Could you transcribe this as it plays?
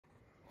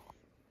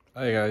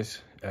Hi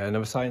guys,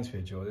 another science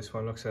video. This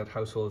one looks at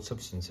household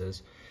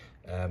substances,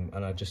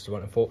 and I just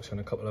want to focus on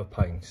a couple of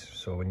points.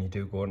 So when you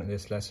do go into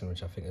this lesson,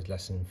 which I think is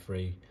lesson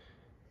 3,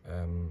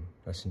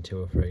 lesson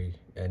 2 or 3,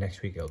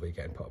 next week it'll be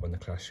getting put up in the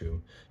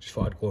classroom. Just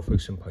thought I'd go through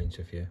some points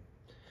with you.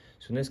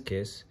 So in this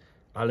case,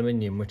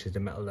 aluminium, which is the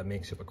metal that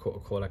makes up a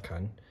Coca-Cola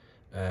can,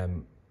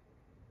 and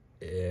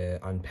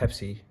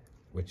Pepsi,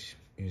 which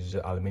uses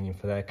aluminium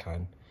for their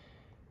can,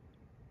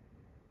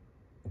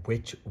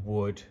 which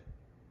would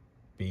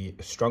be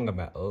a stronger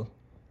metal,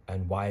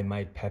 and why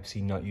might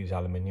Pepsi not use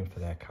aluminium for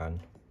their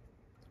can?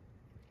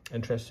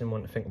 Interesting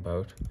one to think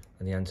about,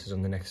 and the answer's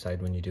on the next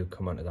slide when you do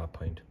come on to that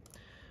point.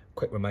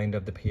 Quick reminder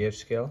of the pH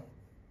scale.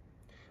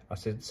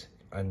 Acids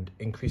and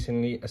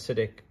increasingly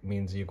acidic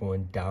means you're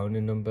going down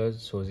in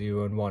numbers, so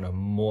 0 and 1 are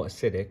more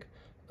acidic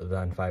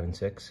than 5 and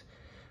 6.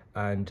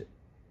 And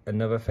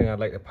another thing I'd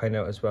like to point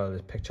out as well is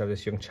a picture of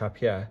this young chap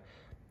here.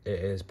 It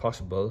is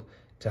possible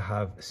to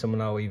have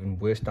similar or even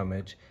worse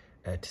damage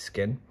to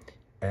skin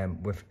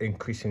with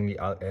increasingly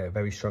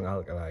very strong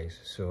alkalis.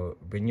 So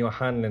when you're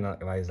handling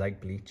alkalis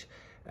like bleach,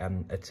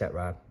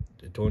 etc.,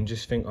 don't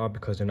just think, oh,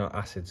 because they're not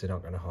acids, they're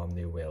not going to harm.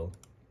 They will.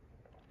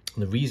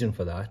 And the reason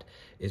for that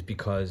is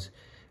because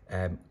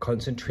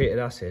concentrated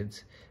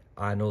acids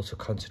and also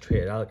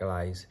concentrated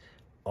alkalis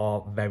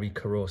are very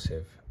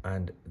corrosive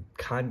and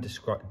can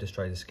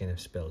destroy the skin if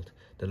spilled.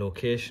 The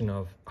location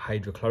of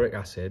hydrochloric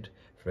acid,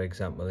 for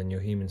example, in your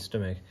human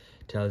stomach,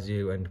 tells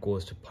you and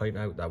goes to point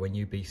out that when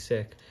you be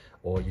sick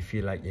or you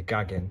feel like you're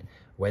gagging,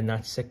 when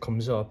that sick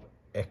comes up,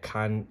 it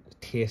can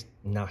taste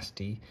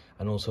nasty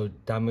and also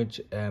damage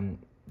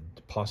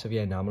parts of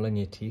your enamel in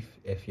your teeth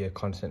if you're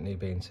constantly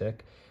being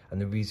sick. And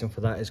the reason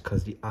for that is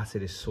because the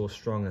acid is so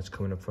strong that's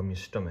coming up from your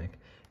stomach.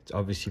 It's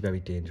obviously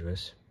very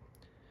dangerous.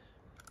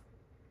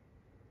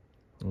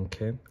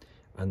 Okay,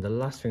 and the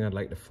last thing I'd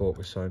like to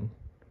focus on,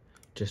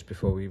 just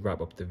before we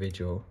wrap up the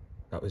video,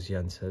 that was the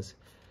answers,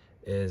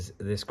 is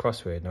this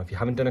crossword. Now, if you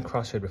haven't done a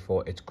crossword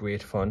before, it's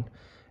great fun.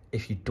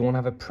 If you don't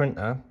have a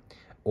printer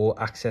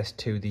or access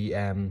to the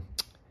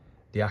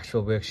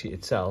actual worksheet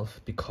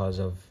itself, because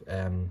of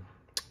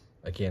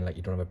again, like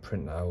you don't have a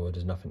printer or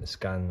there's nothing to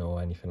scan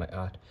or anything like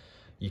that,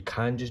 you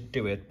can just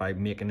do it by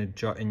making a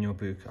jot in your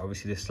book.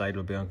 Obviously this slide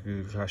will be on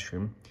Google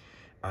Classroom,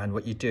 and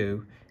what you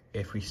do,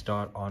 if we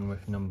start on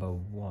with number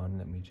 1,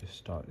 let me just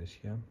start this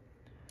here.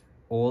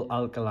 All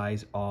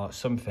alkalis are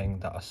something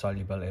that are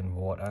soluble in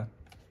water.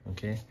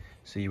 Okay,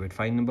 so you would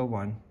find number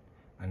 1,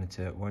 and it's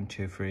a 1,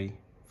 2, 3,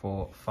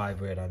 4,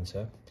 5 word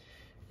answer.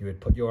 You would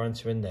put your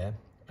answer in there,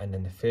 and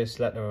then the first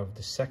letter of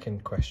the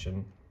second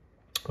question,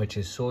 which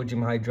is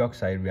sodium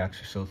hydroxide reacts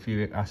with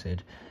sulfuric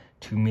acid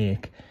to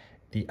make,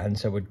 the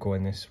answer would go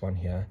in this one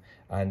here.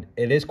 And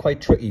it is quite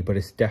tricky, but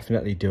it's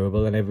definitely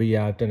doable, and every year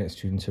I've done it,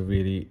 students have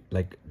really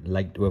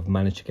like to have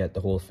managed to get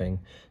the whole thing.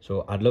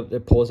 So I'd love to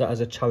pose that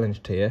as a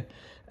challenge to you,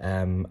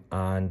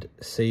 and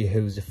see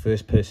who's the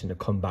first person to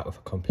come back with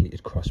a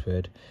completed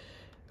crossword.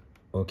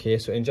 Okay,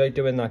 so enjoy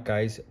doing that,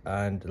 guys,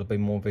 and there'll be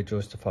more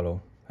videos to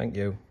follow. Thank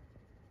you.